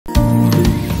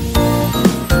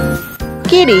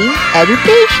Kiddie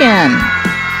Education.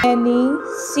 Many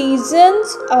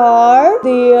seasons are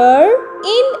there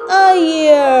in a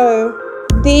year.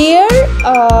 There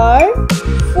are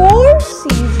 4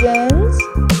 seasons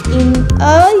in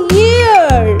a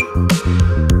year.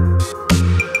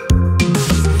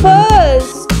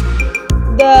 First,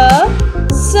 the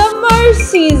summer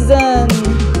season.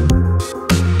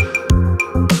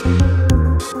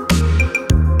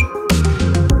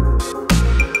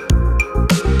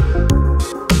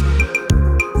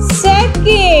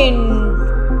 Second,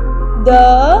 the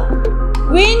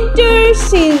winter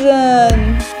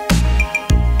season.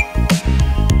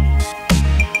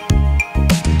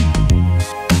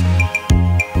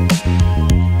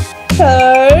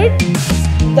 Third,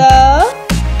 the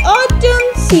autumn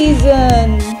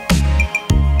season.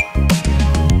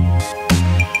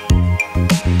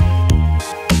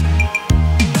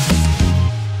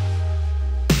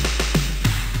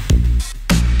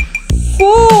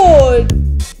 Fourth,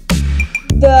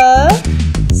 the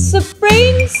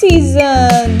spring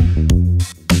season.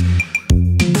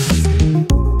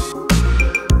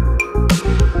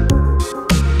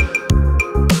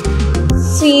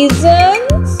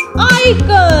 Seasons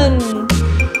icon.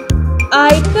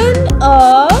 Icon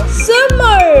of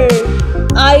summer.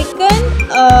 Icon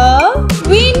of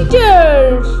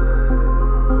winter.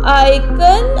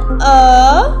 Icon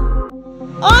of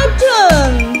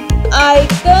autumn.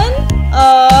 Icon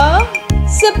of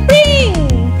spring.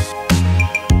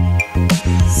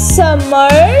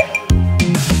 Summer,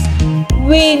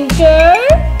 winter,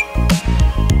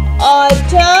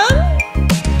 autumn,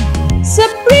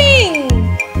 spring.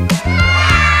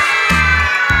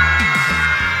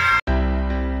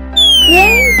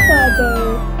 Grandfather.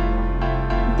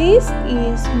 This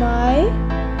is my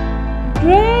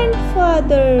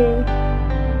grandfather.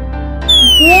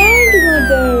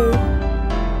 Grandmother.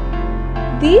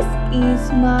 This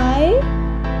is my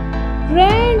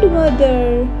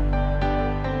grandmother.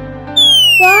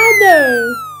 Father.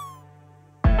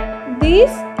 This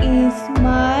is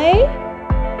my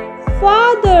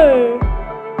father.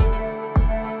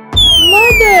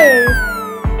 Mother.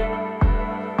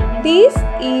 This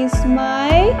is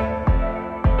my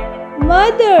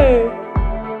mother.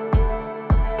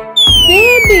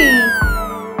 Baby.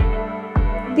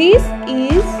 This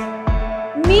is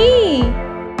me.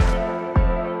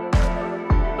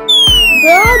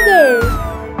 Brother.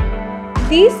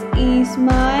 This is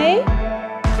my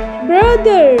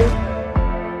brother.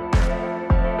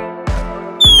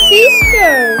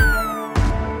 Sister.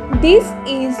 This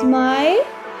is my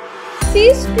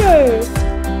sister.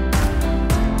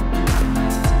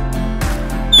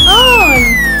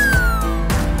 Aunt.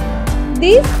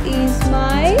 This is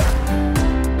my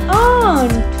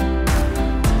aunt.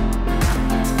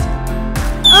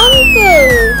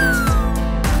 Uncle.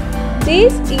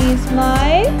 This is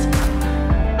my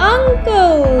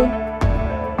uncle.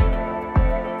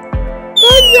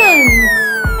 Cousins.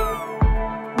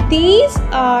 These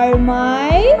are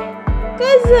my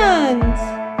cousins.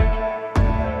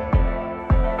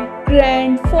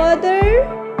 Grandfather,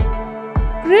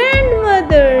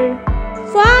 grandmother,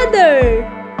 father,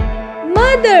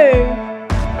 mother,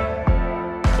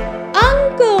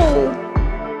 uncle,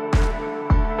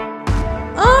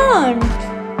 aunt,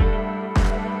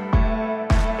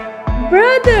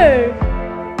 brother,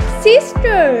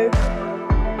 sister,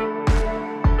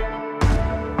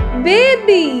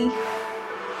 baby,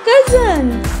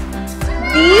 cousins.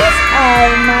 These are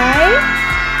my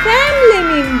family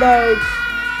members.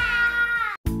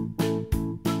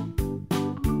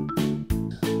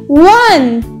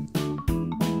 1.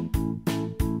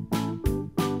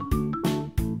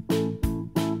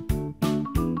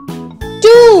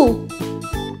 2.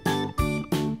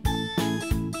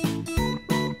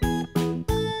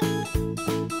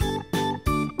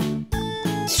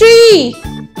 3.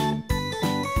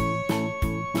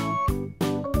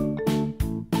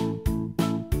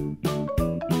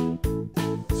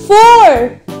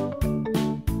 4.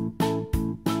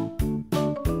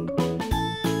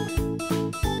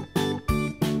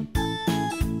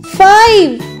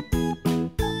 5.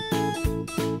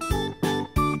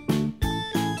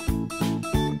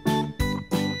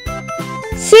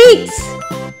 6.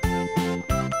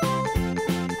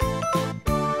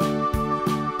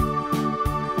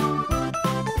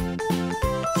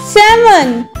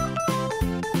 7.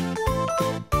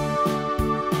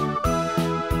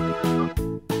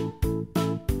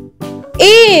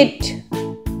 8.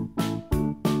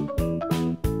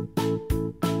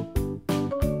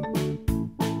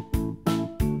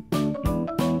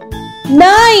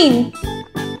 9. 10.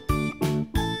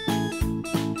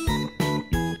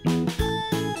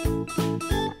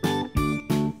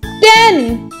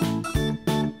 10,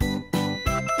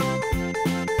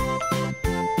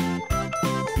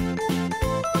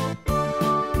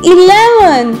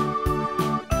 11,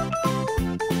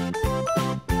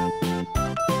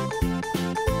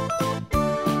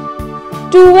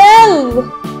 12,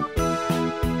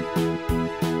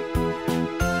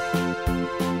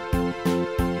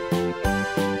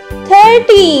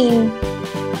 13,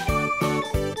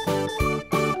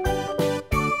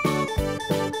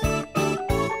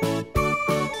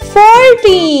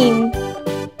 14,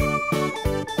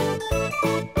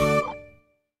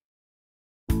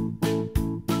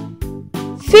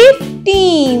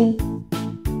 15,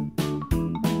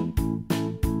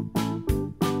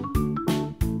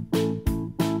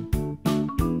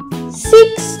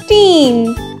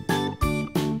 16,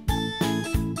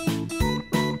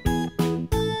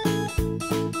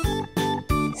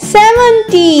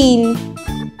 17,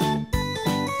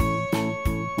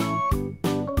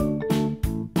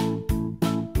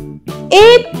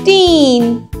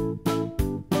 18,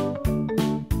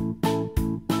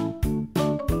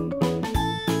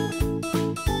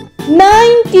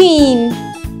 19,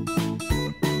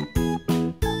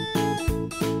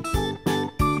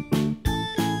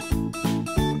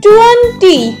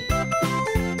 20.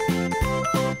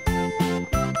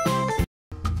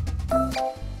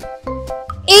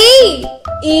 A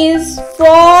is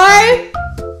for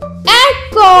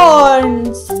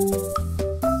acorns.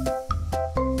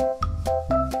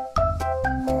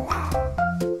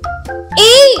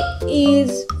 A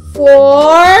is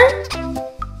for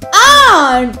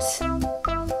ants.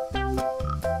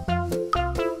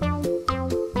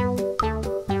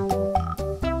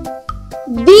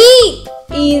 B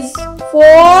is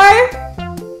for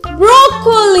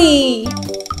broccoli.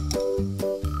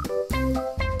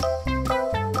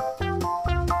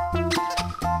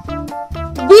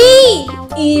 B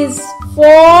is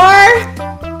for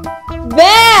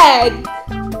bag.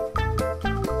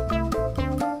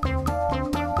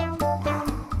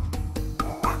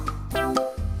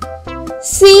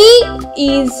 C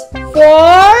is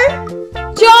for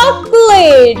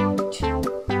chocolate.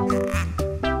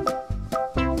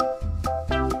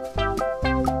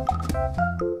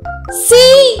 C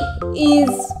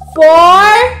is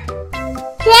for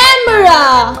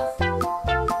camera.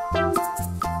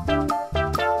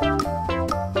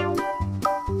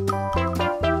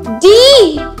 D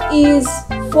is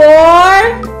for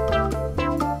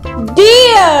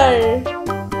deer.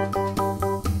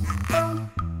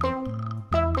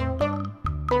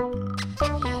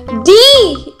 D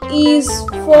is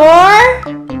for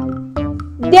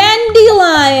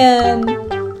dandelion.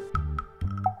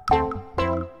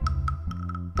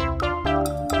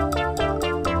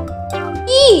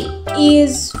 E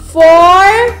is for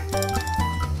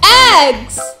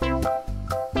eggs.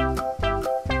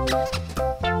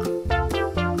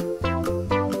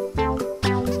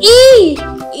 E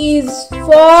is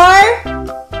for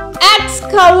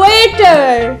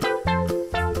excavator.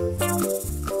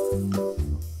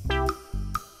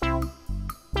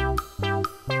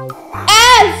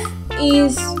 F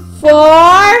is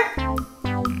for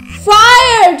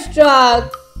fire truck.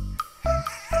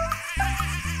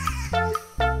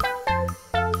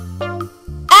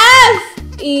 F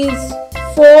is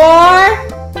for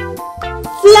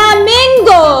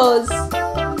flamingos.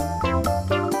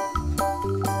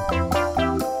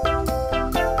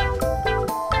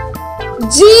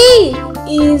 G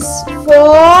is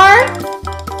for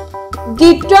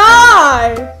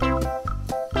guitar.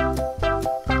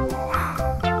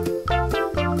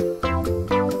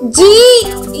 G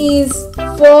is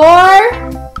for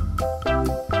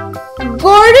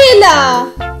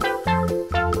gorilla.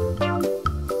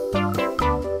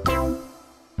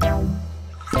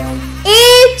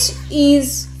 H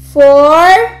is for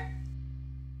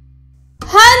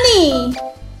honey.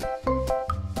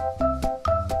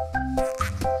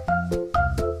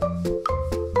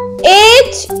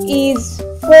 H is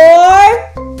for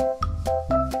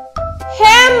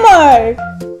hammer.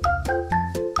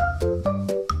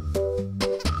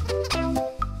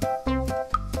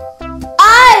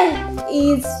 I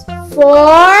is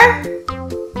for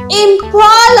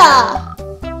impala.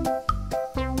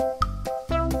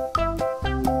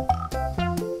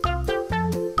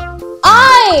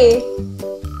 I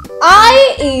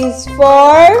is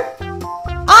for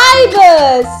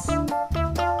ibis.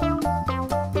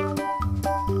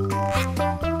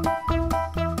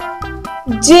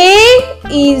 J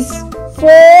is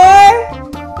for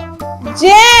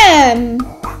jam.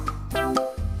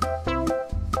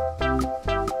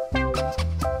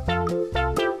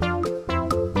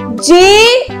 J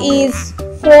is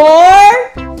for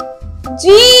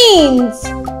jeans.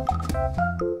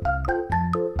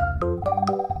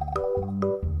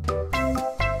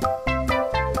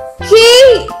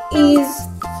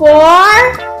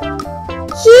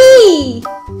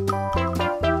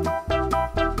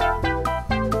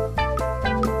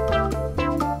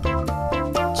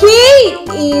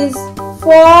 is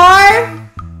for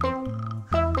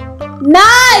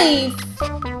knife.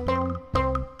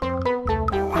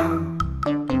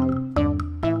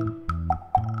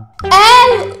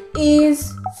 L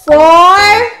is for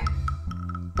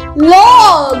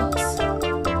logs.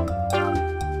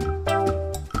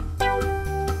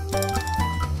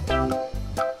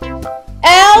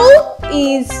 L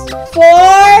is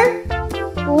for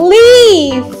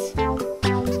leaf.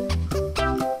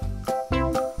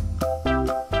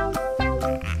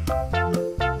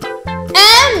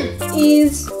 M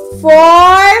is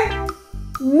for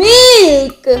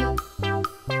milk.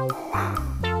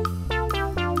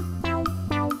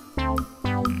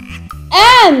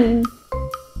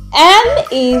 M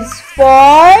is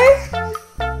for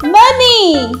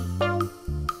money.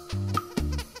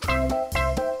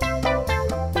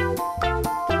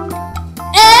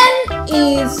 N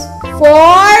is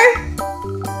for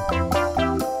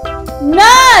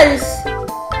nurse.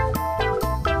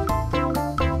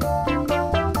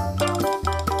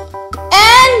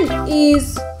 N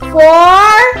is for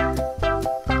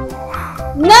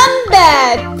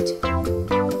numbat.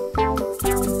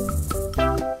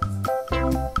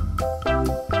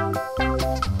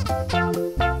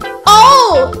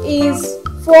 O is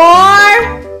for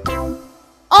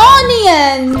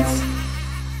onions.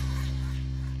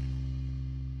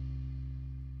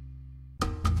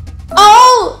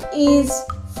 O is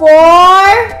for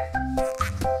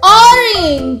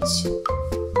orange.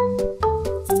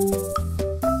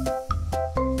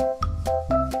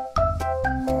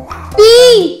 P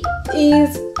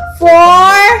is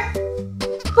for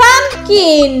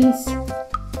pumpkins.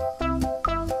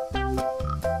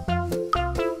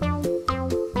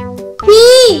 P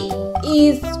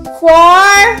is for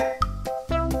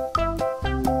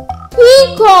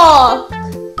peacock.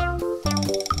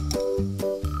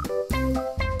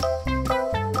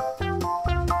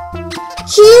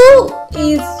 Q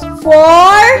is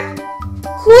for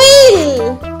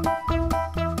quill.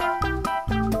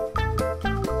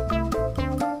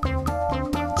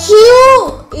 Q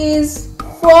is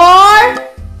for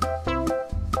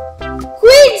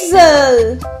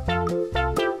quetzal.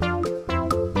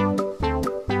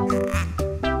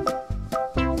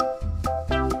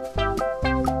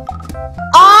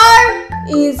 R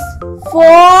is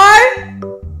for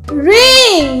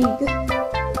ring.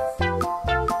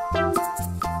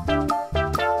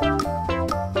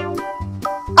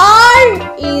 R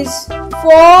is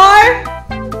for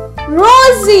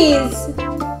roses.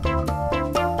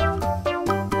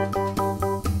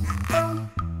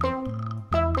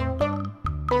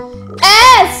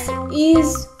 S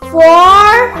is for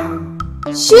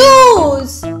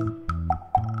shoes.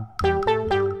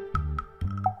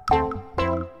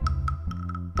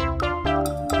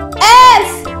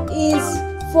 S is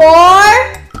for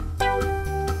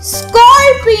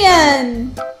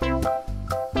scorpion.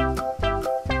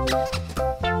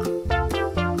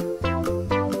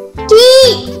 T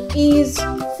is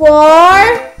for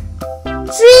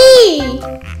tree.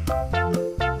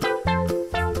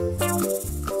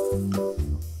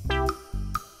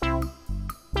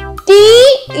 T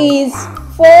is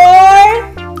for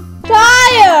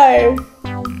tire.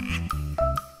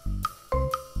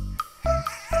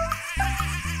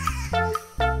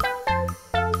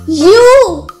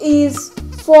 U is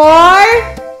for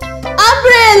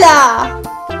umbrella.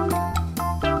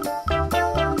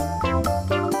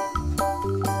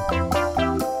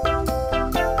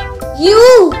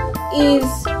 U is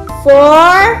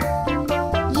for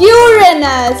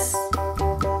Uranus.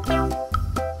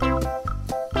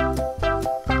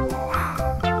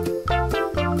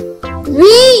 V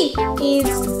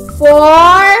is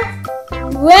for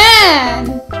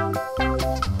van.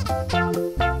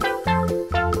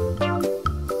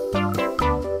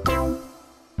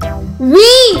 V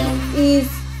is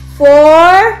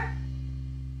for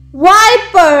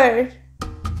viper.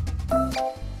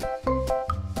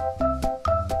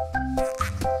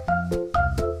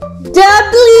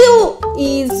 W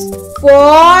is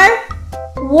for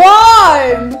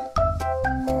worm.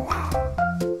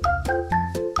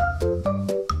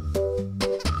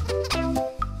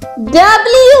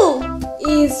 W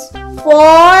is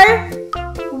for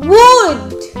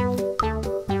wood.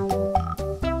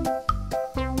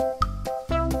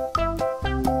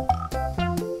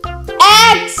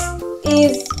 X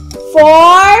is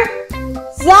for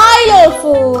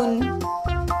xylophone.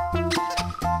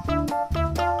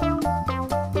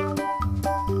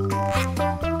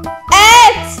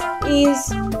 X is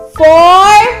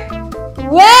for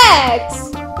wax.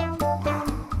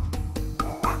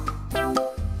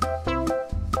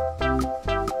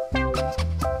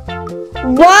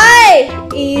 Y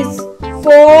is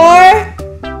for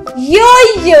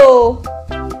yo-yo.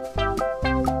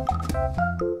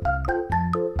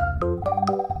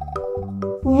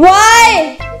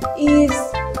 Y is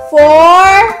for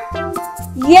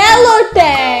yellow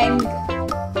tank.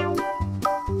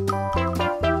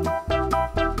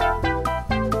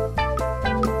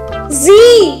 Z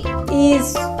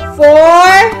is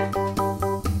for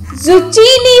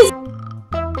zucchini.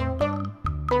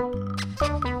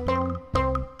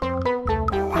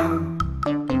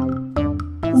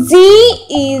 Z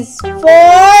is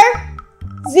for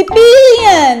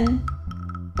zillion.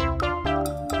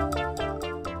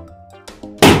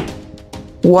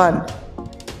 1,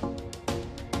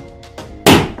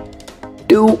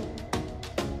 2,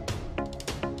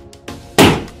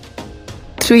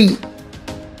 3,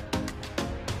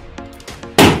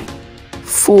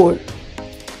 4,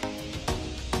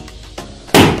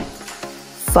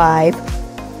 5,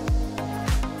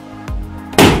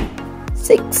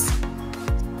 6,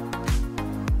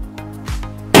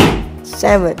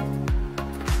 7,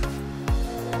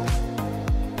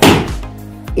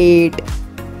 8,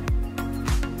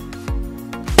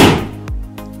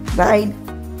 9,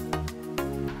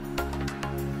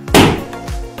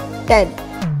 10.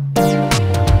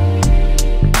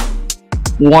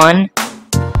 1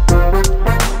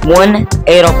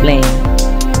 aeroplane.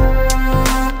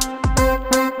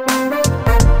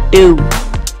 2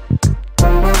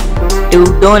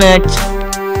 donuts.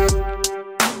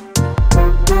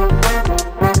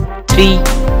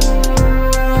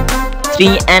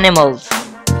 3 animals.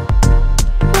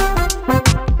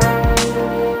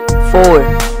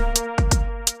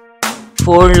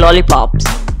 4 lollipops.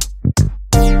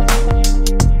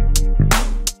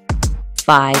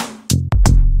 5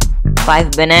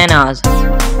 bananas.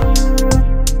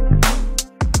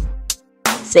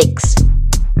 6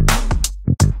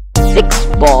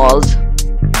 balls.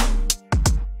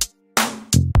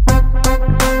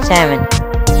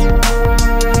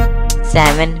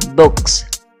 7 books.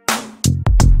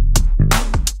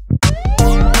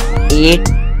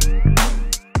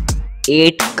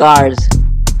 8 cars.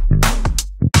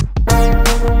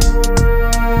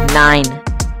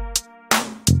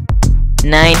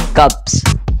 9 cups.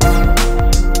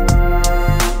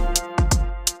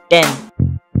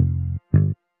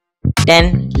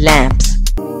 10 lamps.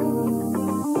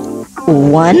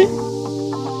 1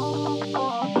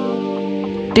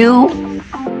 2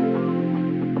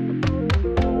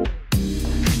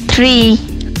 3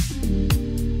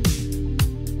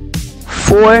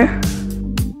 4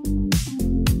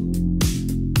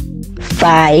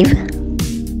 5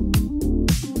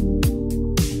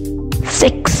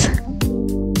 6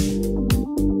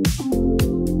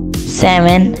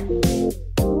 7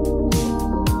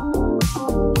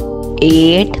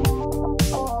 8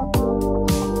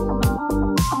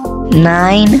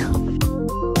 9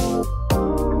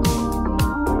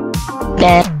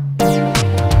 10.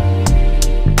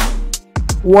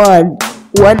 1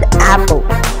 apple.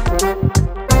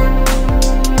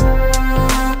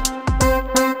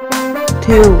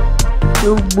 2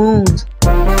 moons.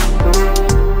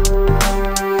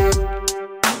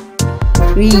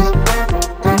 3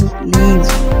 leaves.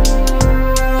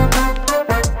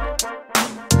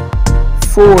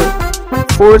 4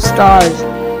 stars.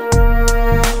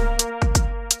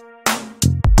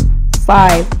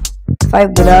 5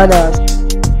 bananas.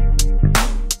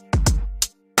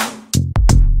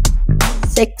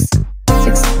 6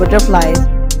 butterflies.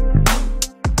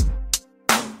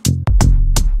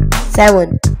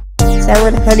 7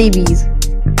 honeybees.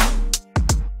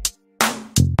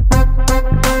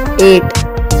 8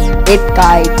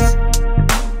 kites.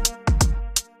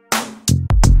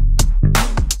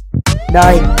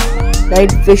 9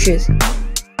 fishes.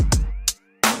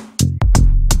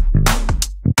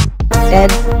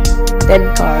 10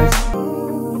 cars.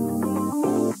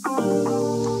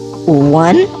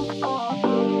 1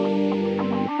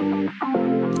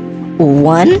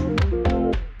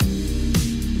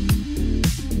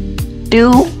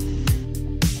 2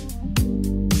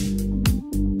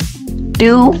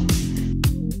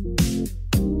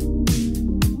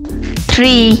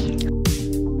 3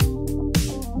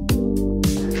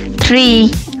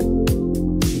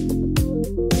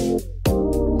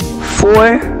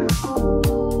 4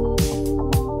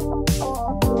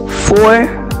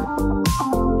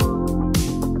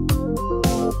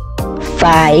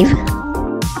 5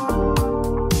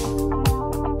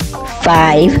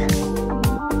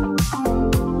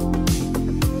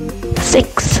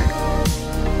 6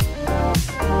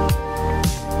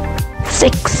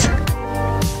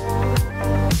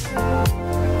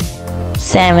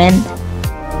 7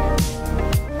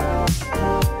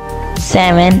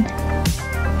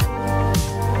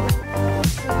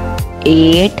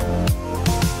 8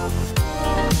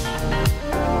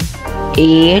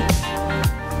 8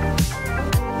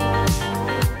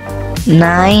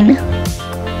 9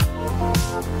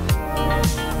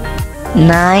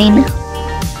 9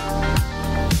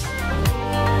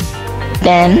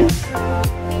 10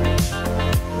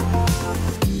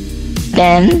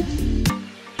 10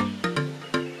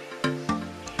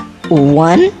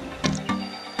 1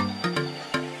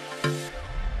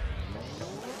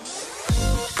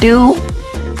 2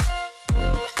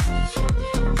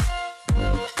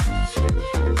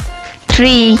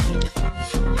 3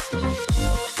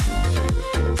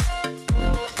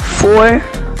 4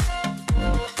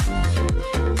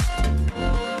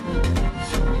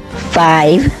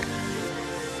 5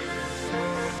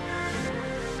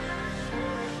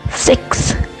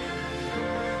 6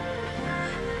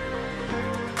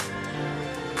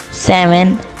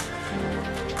 7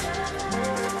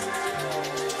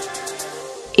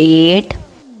 8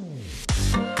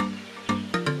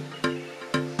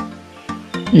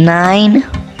 9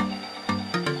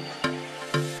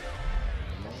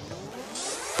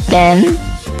 10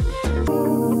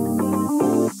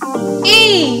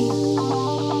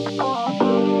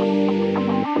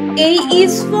 A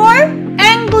is for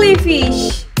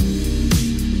anglerfish.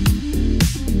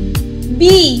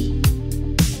 B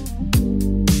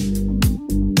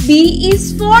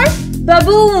is for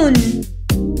baboon.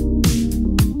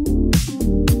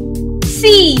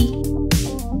 C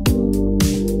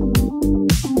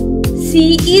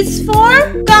is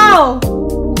for cow.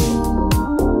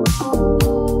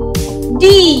 D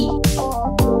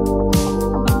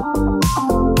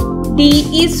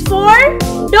is for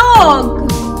dog.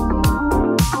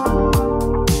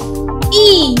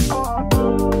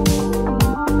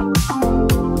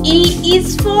 E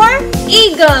is for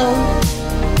eagle.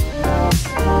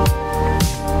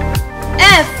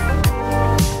 F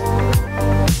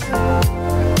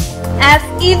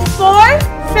is for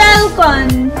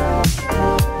falcon.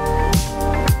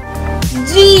 G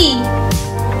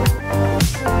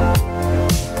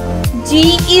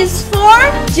is for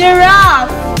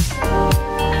giraffe.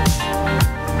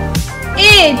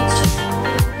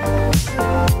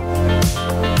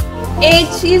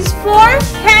 H is for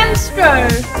hamster.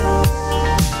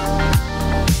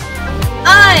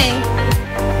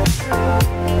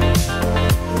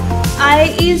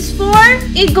 I is for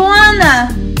iguana.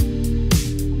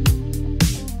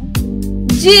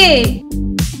 J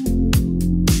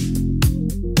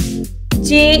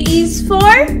is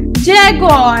for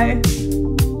jaguar.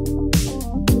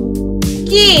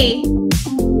 K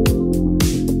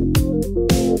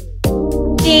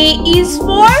is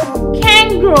for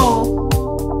kangaroo.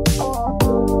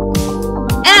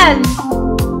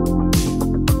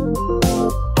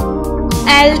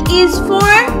 L is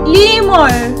for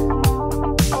lemur.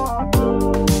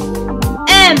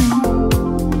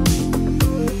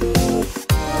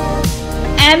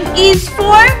 M is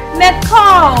for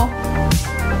macaw.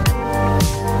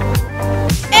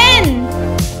 N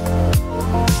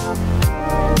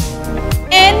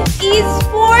is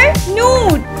for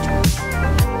newt.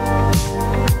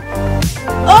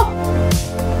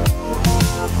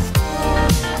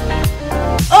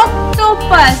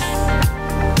 Octopus.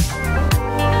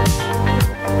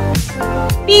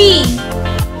 P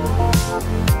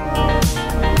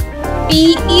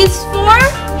is for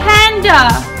panda.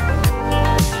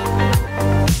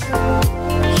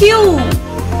 Q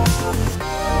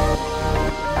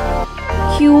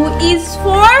is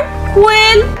for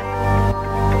quail.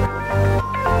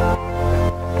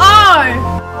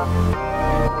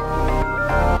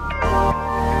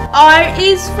 R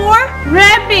is for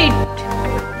rabbit.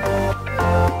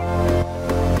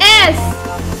 S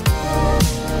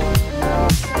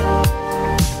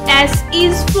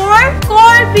is for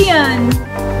scorpion.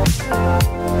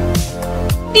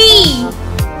 T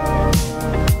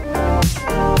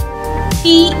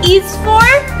is for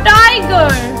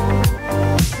tiger.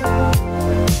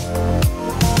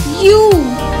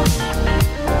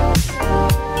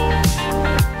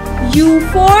 U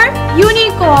for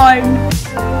unicorn.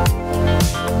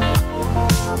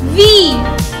 V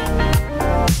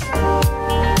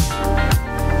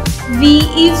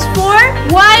is for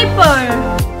viper.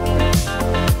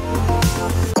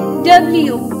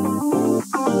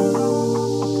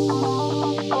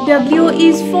 W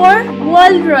is for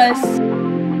walrus.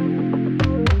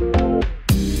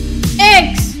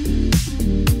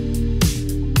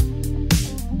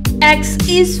 X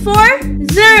is for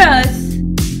xeros.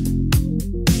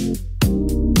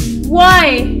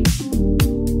 Y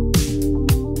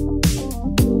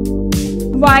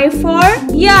for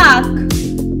yak.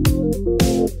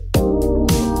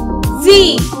 Z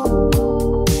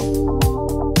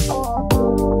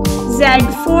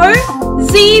for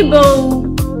zebra.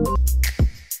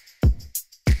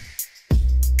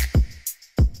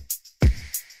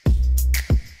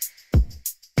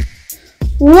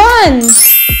 1.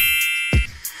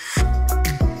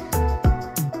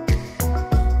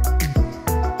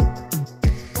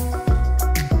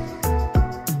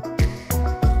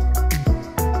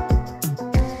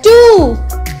 2.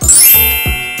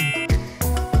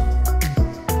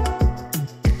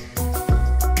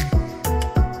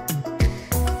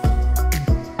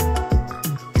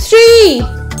 3.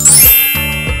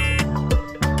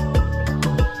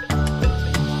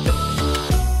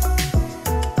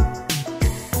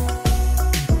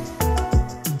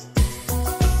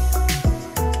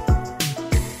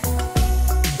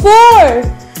 4.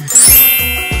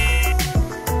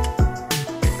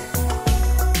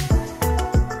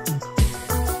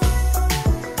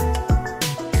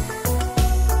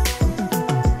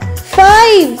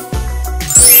 5.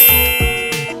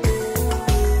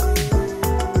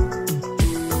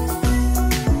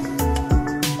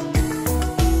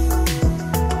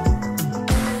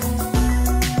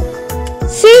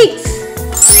 6.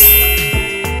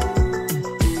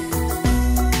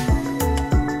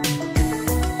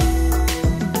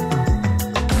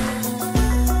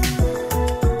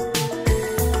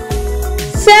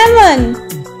 7.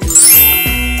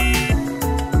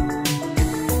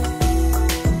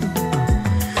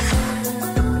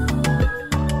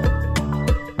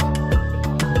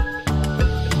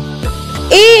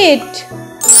 8.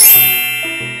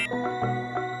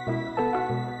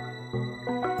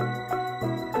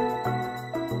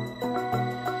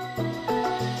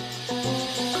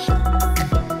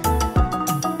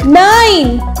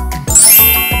 9.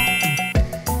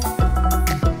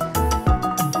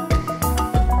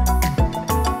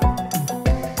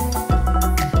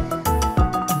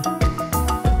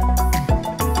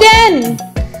 10.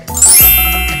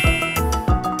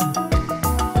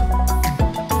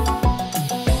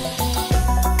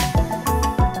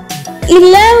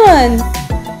 11.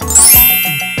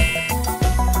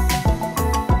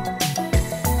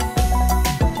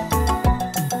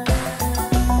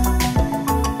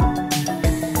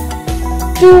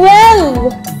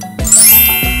 12.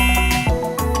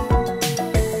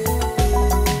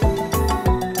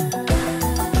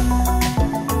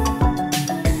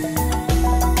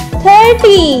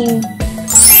 13.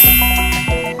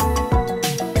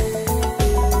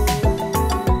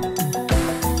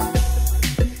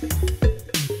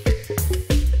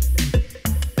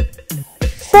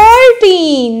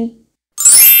 14.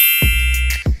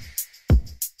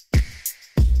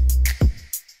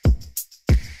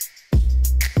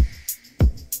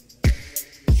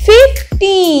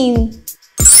 15.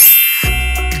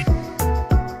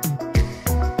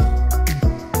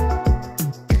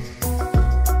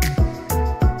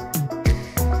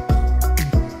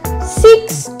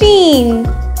 16.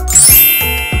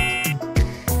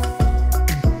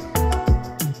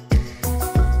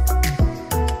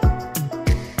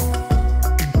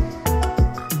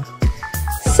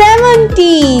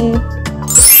 17.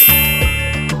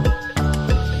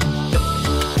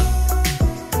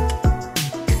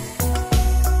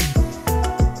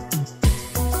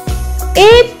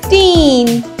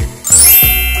 18.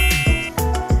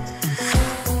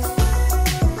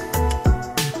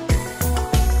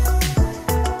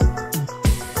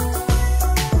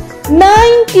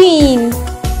 19.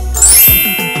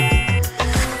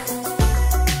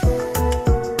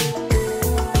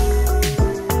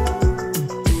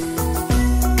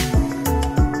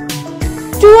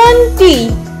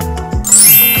 20.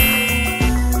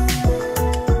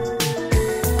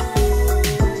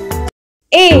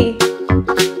 'A'.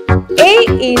 A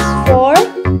is for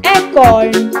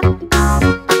acorn.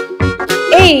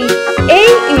 A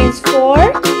is for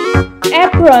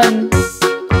apron.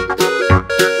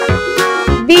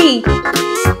 B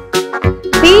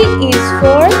is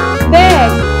for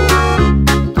bag.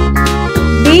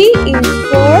 B is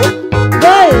for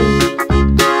bulb.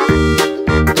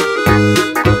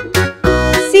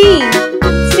 C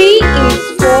is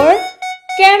for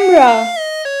camera.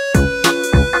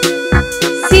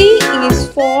 C is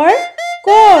for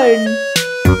corn.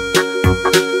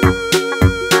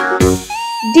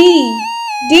 D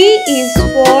is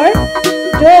for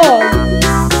dog.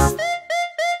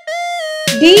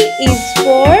 D is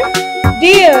for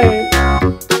deer.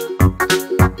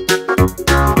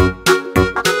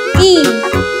 E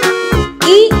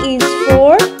is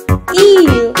for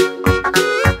eel.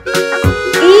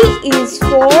 E is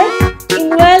for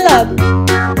envelope.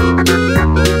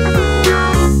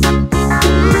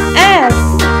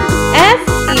 F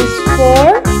is for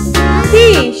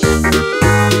fish.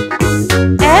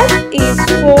 F is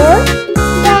for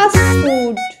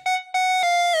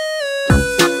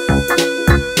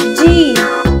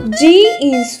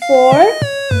is for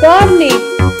garlic.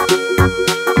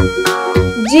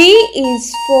 G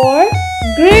is for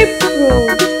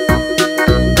grapefruit.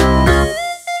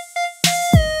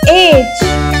 H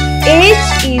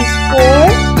is for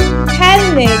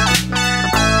helmet.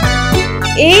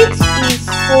 H is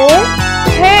for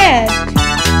hat.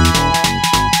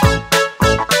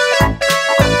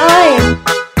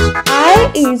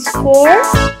 I is for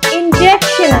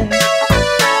injection.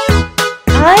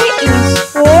 I is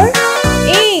for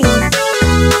ink.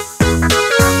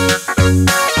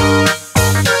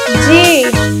 J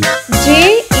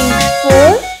is for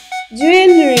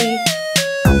jewelry.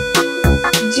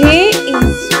 J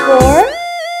is for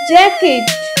jacket.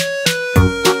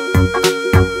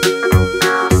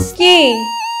 K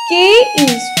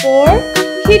is for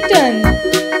kitten.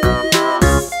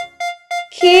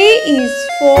 K is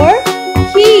for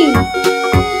key.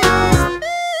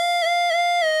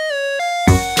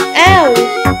 L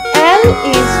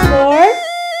is for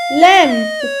lamp.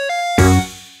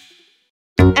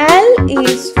 L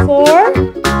is for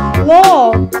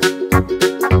log.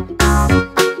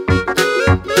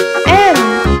 M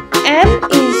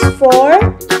is for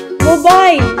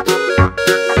mobile.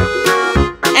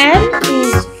 M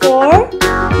is for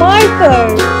marker.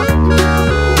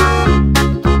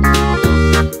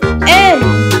 N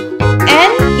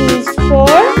is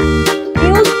for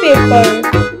newspaper.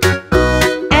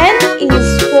 N is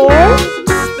for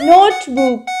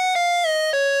notebook.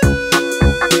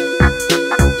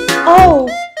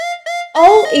 O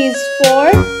is for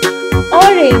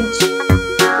orange.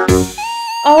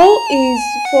 O is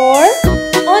for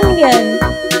onion.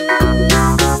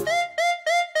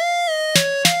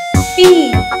 P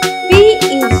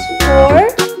is for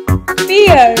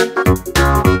pear.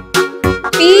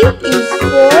 P is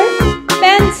for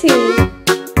pencil.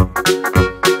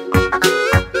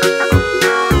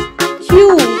 Q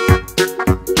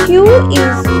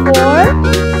is for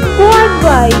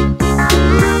quadrille.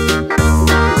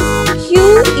 Q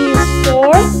is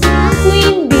for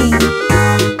queen bee.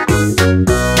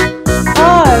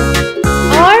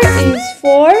 R is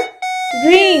for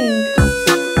ring.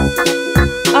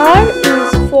 R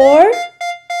is for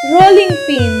rolling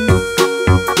pin.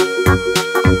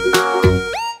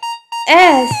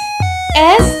 S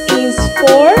is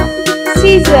for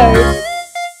scissors.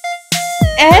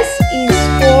 S is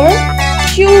for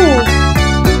shoes.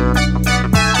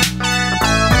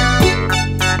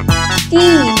 T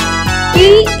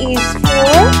is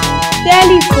for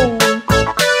telephone.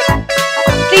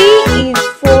 T is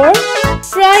for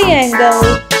triangle.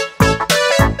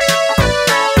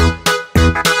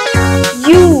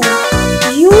 U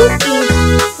is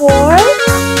for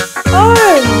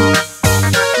urn.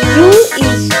 U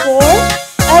is for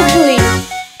ugly.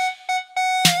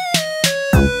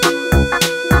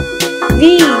 V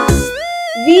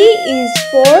is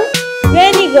for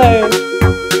vinegar.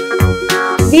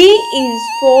 V is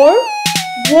for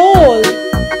wall.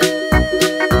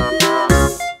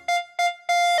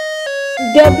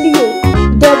 W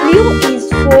is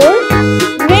for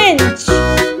wrench.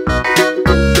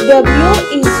 W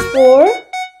is for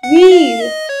wheel.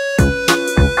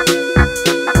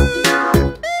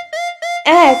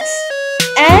 X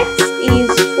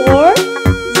is for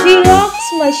Xerox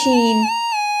machine.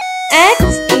 X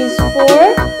is for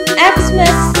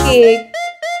Xmas cake.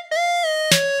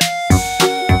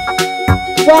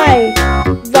 Y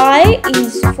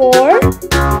is for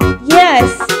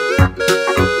yes.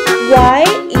 Y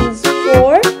is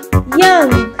for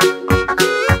young.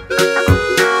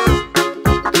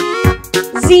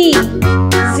 Z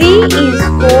is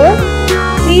for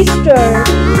sister.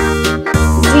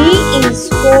 Z is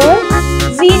for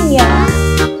Xenia.